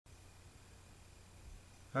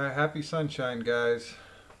Hi, happy sunshine, guys.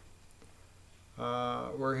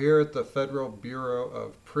 We're here at the Federal Bureau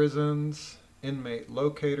of Prisons inmate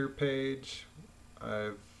locator page.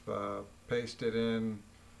 I've pasted in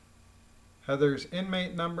Heather's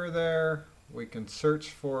inmate number there. We can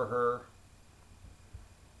search for her,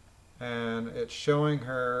 and it's showing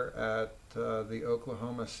her at the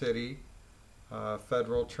Oklahoma City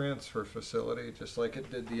Federal Transfer Facility, just like it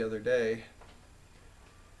did the other day.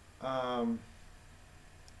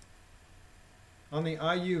 On the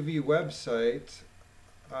IUV website,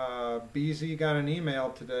 BZ got an email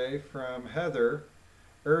today from Heather,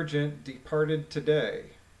 urgent, departed today.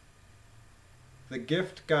 The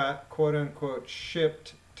gift got quote unquote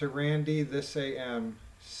shipped to Randy this AM.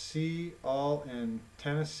 See all in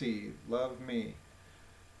Tennessee. Love me.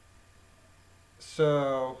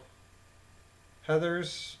 So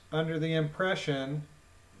Heather's under the impression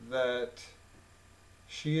that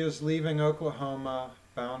she is leaving Oklahoma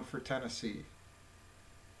bound for Tennessee.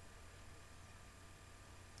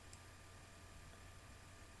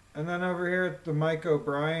 And then over here at the Mike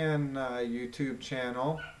O'Brien YouTube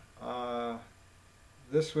channel,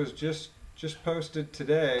 this was just posted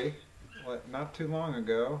today, not too long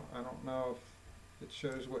ago. I don't know if it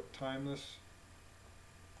shows what time this.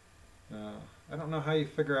 I don't know how you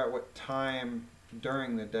figure out what time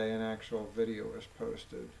during the day an actual video was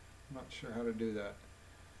posted. I'm not sure how to do that.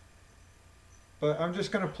 But I'm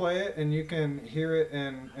just going to play it, and you can hear it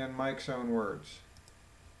in Mike's own words.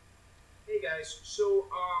 Hey guys, so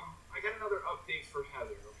I got another update for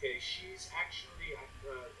Heather. Okay, she's actually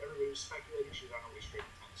everybody was speculating she was on her way straight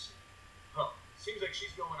to Tennessee. Huh? Seems like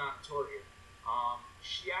she's going on tour here.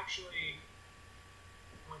 She actually,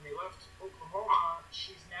 when they left Oklahoma,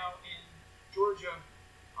 she's now in Georgia,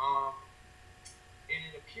 and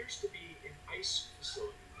it appears to be an ICE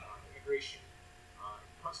facility, immigration,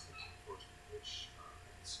 customs enforcement, which I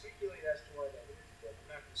can speculate as to why that is, but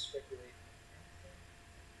I'm not going to speculate anything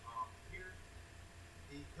here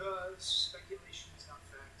because speculation is not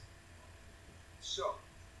fact. So,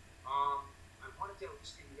 I wanted to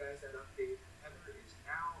just give you guys that update. Heather is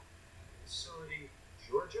now at the facility,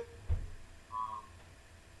 Georgia.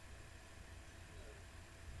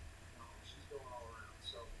 She's going all around.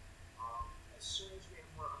 So, as soon as we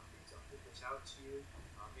have more updates, I'll put those out to you.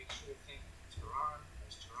 Make sure to thank Tehran,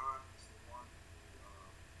 as Tehran is the one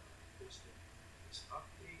who posted this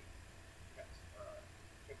update. Check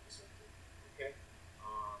this update, okay?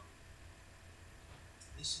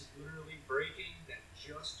 This is literally breaking that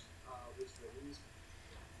just was released.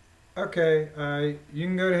 Okay, you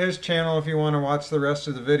can go to his channel if you want to watch the rest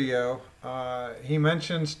of the video. He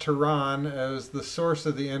mentions Tehran as the source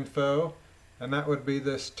of the info, and that would be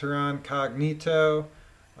this Tehran Cognito.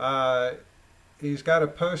 He's got a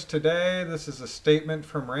post today. This is a statement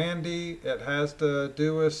from Randy. It has to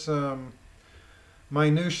do with some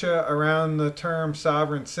minutia around the term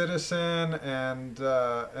sovereign citizen and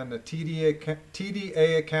the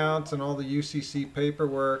TDA accounts and all the UCC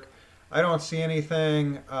paperwork. I don't see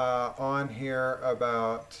anything on here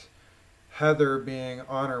about Heather being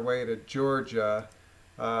on her way to Georgia.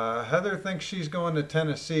 Heather thinks she's going to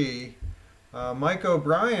Tennessee. Mike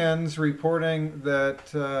O'Brien's reporting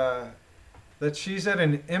that that she's at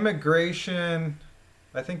an immigration,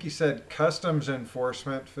 I think he said customs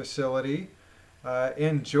enforcement facility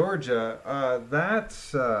in Georgia.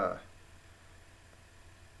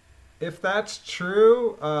 If that's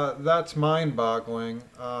true, that's mind-boggling.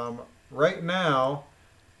 Right now,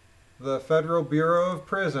 the Federal Bureau of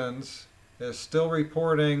Prisons is still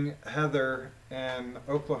reporting Heather in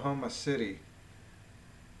Oklahoma City.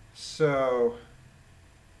 So,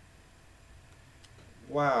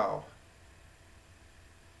 wow.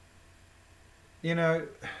 You know,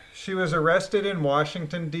 she was arrested in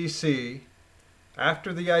Washington, D.C.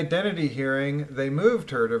 After the identity hearing, they moved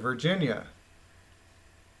her to Virginia.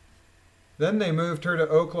 Then they moved her to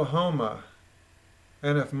Oklahoma.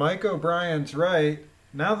 And if Mike O'Brien's right,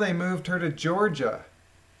 now they moved her to Georgia.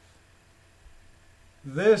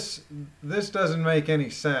 This doesn't make any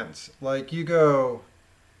sense. Like you go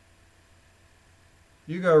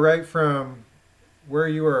right from where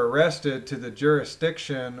you were arrested to the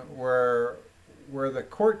jurisdiction where the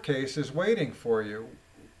court case is waiting for you.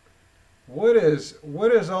 What is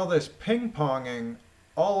all this ping-ponging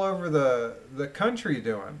all over the country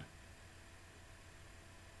doing?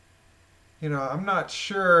 You know, I'm not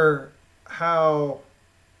sure how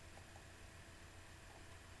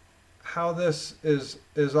this is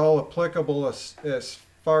all applicable as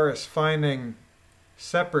far as finding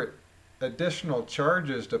separate additional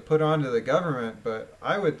charges to put onto the government, but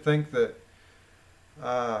I would think that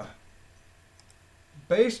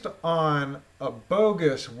based on a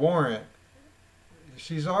bogus warrant.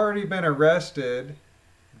 She's already been arrested,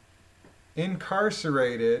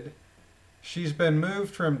 incarcerated. She's been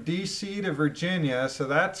moved from DC to Virginia, so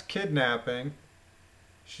that's kidnapping.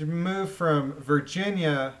 She moved from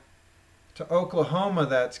Virginia to Oklahoma,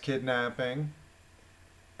 that's kidnapping.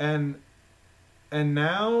 And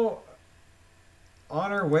now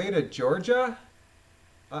on her way to Georgia,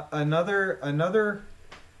 another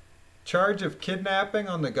charge of kidnapping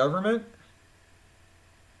on the government.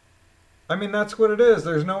 I mean, that's what it is.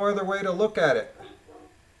 There's no other way to look at it.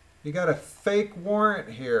 You got a fake warrant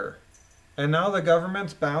here. And now the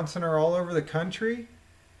government's bouncing her all over the country?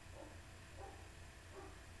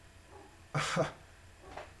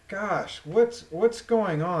 Gosh, what's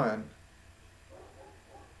going on?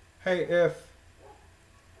 Hey,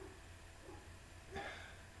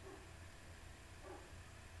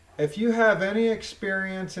 if you have any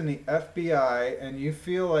experience in the FBI and you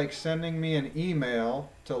feel like sending me an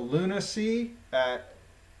email to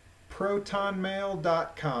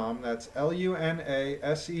lunacy@protonmail.com, that's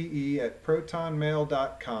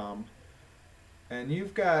LUNASEE@protonmail.com, and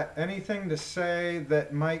you've got anything to say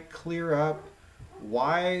that might clear up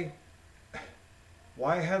why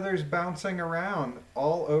Heather's bouncing around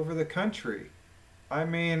all over the country. I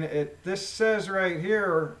mean, this says right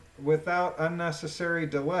here, without unnecessary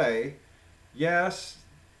delay, yes,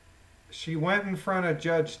 she went in front of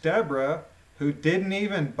Judge Deborah, who didn't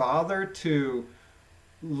even bother to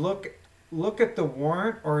look at the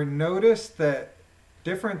warrant or notice that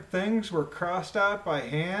different things were crossed out by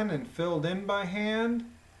hand and filled in by hand.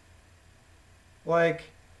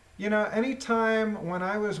 Like, you know, anytime when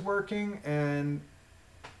I was working and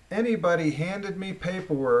anybody handed me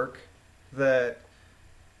paperwork that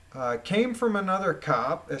came from another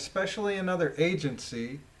cop, especially another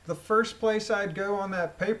agency, the first place I'd go on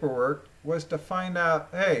that paperwork was to find out,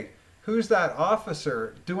 hey, who's that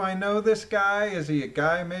officer? Do I know this guy? Is he a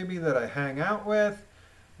guy maybe that I hang out with?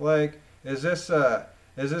 Like, is this a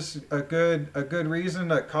good reason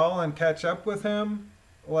to call and catch up with him?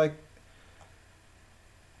 Like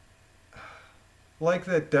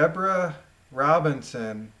that Deborah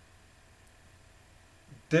Robinson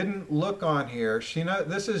didn't look on here.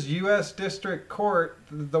 This is U.S. District Court.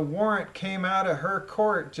 The warrant came out of her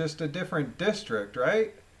court, just a different district,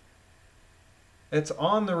 right? It's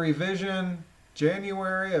on the revision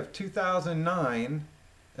January of 2009.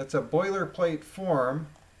 It's a boilerplate form.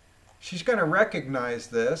 She's going to recognize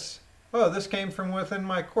this. Oh, this came from within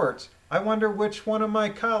my courts. I wonder which one of my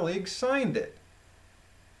colleagues signed it.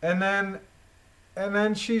 And then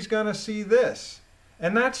she's going to see this.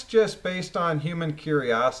 And that's just based on human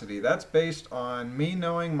curiosity. That's based on me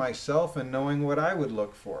knowing myself and knowing what I would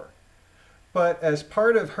look for. But as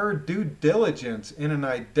part of her due diligence in an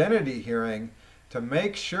identity hearing to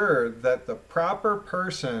make sure that the proper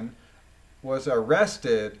person was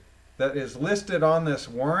arrested that is listed on this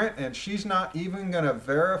warrant, and she's not even going to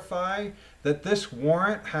verify that this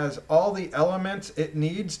warrant has all the elements it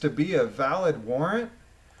needs to be a valid warrant,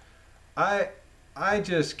 I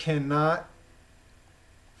just cannot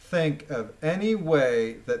think of any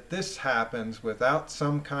way that this happens without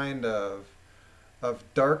some kind of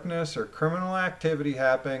darkness or criminal activity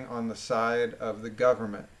happening on the side of the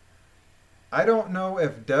government. I don't know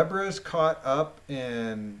if Deborah's caught up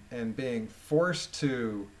in being forced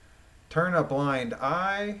to turn a blind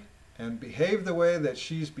eye and behave the way that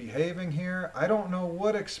she's behaving here. I don't know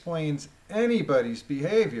what explains anybody's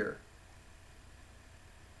behavior.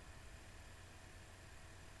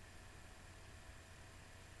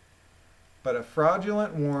 But a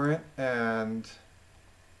fraudulent warrant, and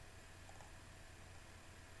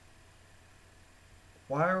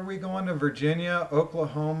why are we going to Virginia,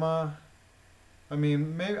 Oklahoma? I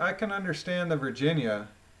mean, maybe I can understand the Virginia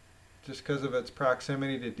just because of its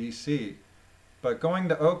proximity to DC. But going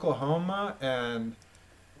to Oklahoma, and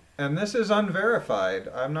this is unverified.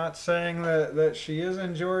 I'm not saying that she is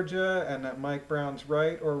in Georgia and that Mike Brown's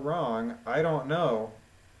right or wrong. I don't know.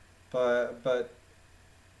 But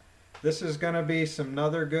this is going to be some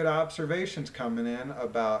other good observations coming in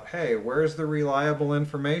about, hey, where's the reliable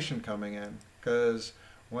information coming in? Because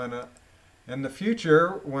in the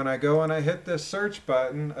future, when I go and I hit this search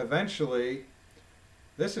button, eventually,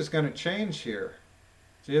 this is going to change here.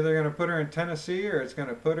 It's either going to put her in Tennessee or it's going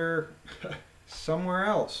to put her somewhere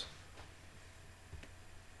else.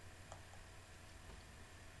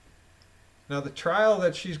 Now, the trial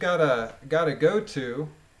that she's got to go to,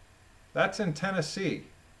 that's in Tennessee.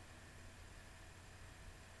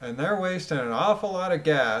 And they're wasting an awful lot of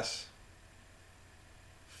gas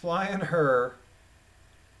flying her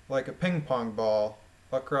like a ping pong ball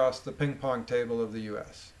across the ping pong table of the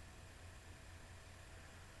U.S.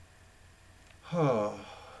 Oh.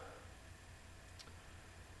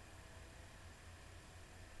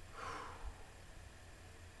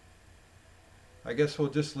 I guess we'll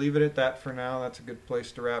just leave it at that for now. That's a good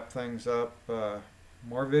place to wrap things up.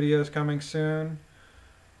 More videos coming soon.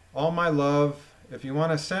 All my love. If you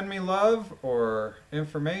want to send me love or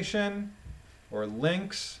information or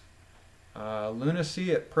links,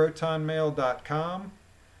 lunacy@protonmail.com.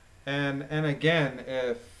 And again,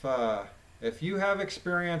 if you have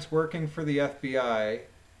experience working for the FBI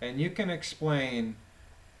and you can explain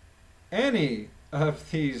any of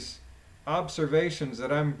these observations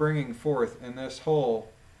that I'm bringing forth in this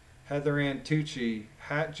whole Heather Ann Tucci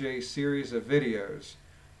HATJ series of videos,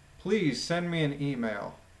 please send me an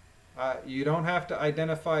email. You don't have to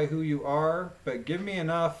identify who you are, but give me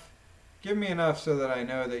enough so that I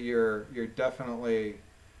know that you're definitely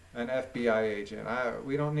an FBI agent.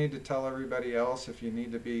 We don't need to tell everybody else. If you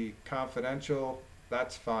need to be confidential,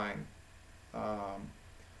 that's fine.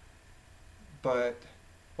 But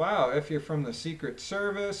wow, if you're from the Secret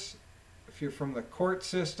Service, if you're from the court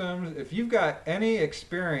systems, if you've got any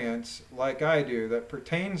experience like I do that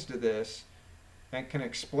pertains to this and can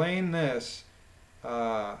explain this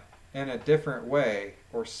in a different way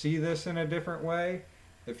or see this in a different way,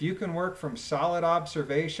 if you can work from solid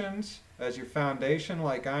observations as your foundation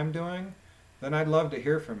like I'm doing, then I'd love to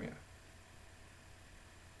hear from you.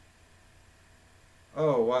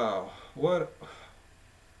 Oh wow, what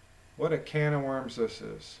a can of worms this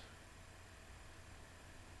is.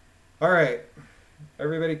 All right,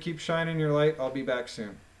 everybody keep shining your light. I'll be back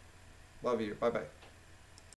soon. Love you. Bye-bye.